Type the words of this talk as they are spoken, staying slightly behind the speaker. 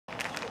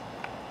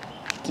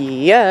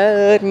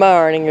Good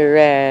morning,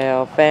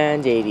 Ralph,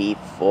 and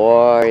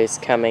 84 is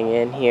coming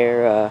in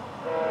here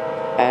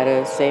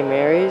at St.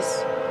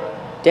 Mary's.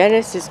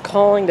 Dennis is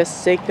calling the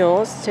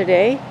signals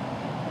today,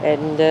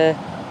 and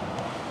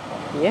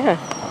yeah,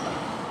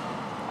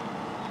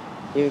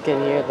 you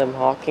can hear them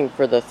honking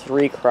for the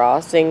 3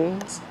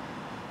 crossings.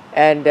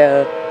 And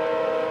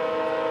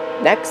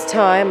next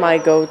time I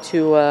go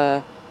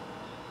to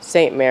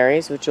St.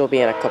 Mary's, which will be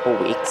in a couple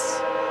weeks,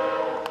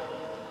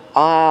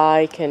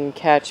 I can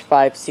catch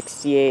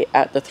 568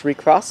 at the 3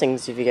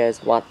 crossings if you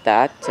guys want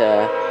that.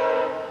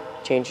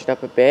 Change it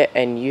up a bit,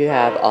 and you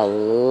have a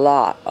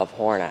lot of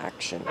horn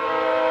action.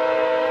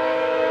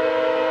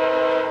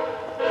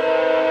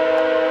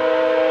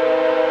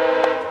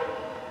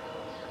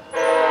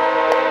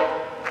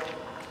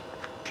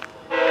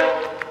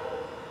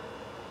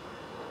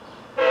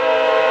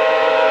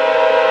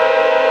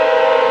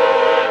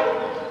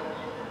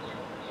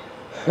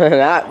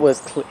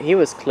 He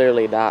was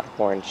clearly not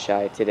horn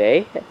shy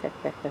today.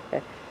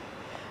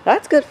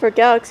 That's good for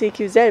Galaxy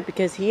QZ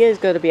because he is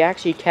going to be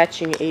actually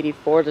catching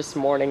 84 this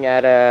morning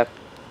at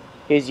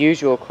his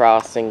usual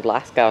crossing,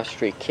 Glasgow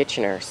Street,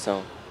 Kitchener.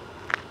 So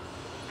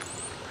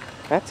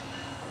that's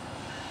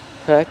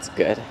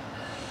good.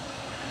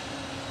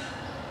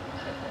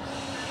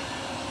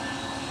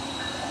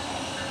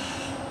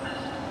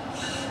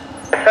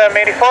 Some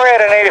 84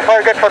 at an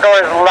 84, good for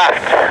doors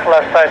left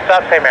side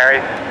stop, St.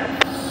 Mary's.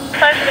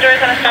 Flash for the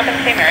doors on a stop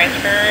in St. Mary's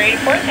for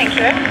 84, thank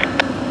you.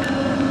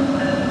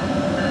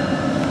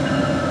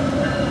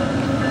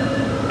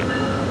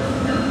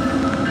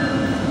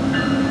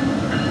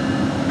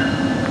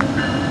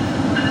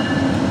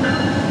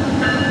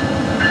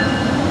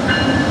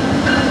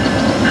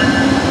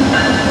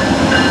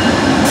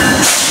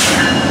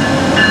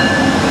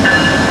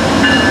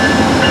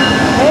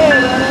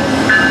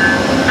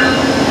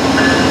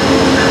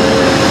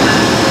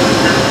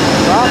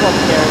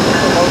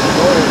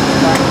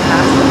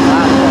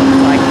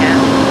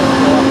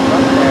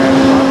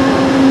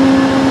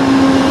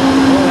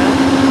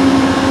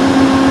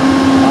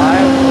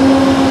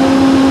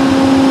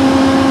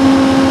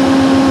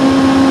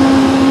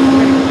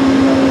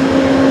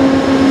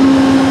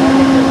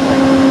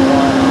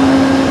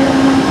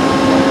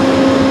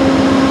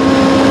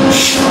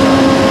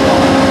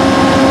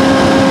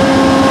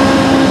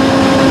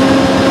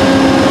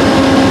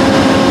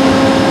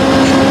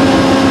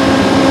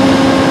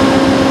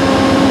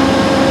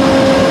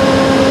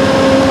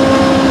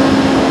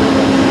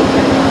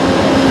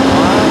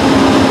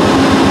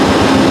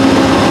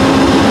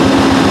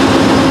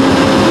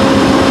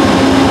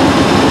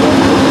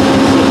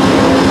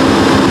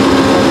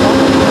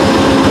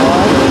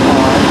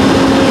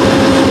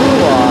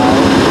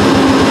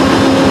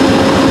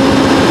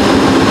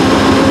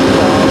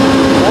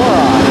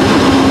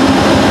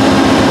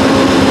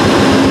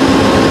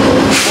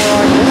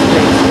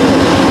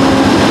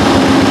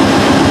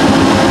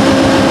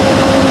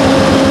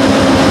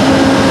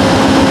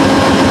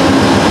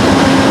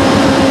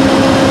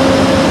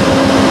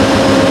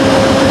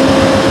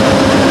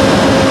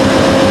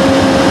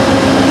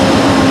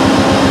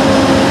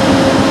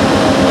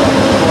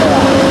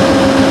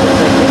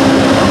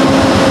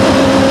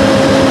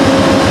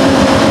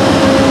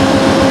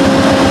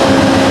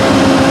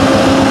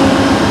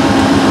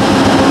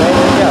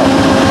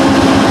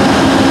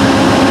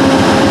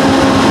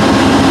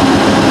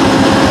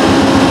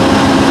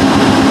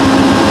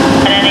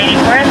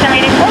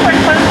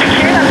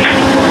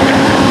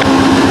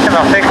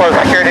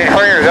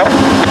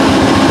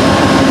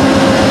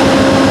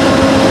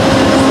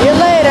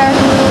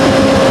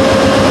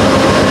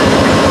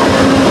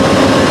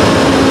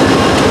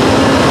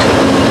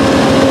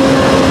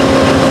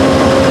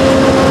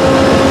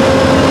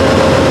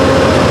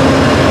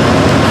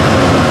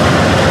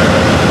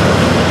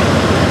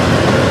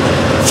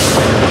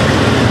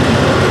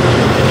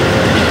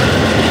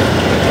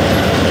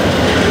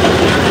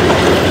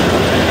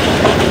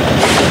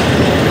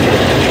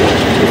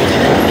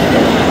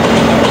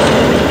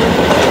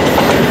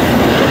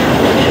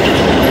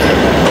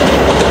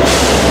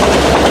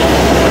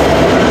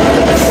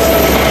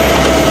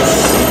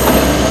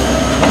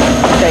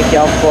 Thank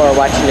y'all for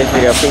watching this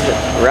video. Please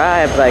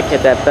subscribe, like,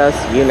 hit that bell.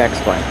 See you next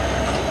one.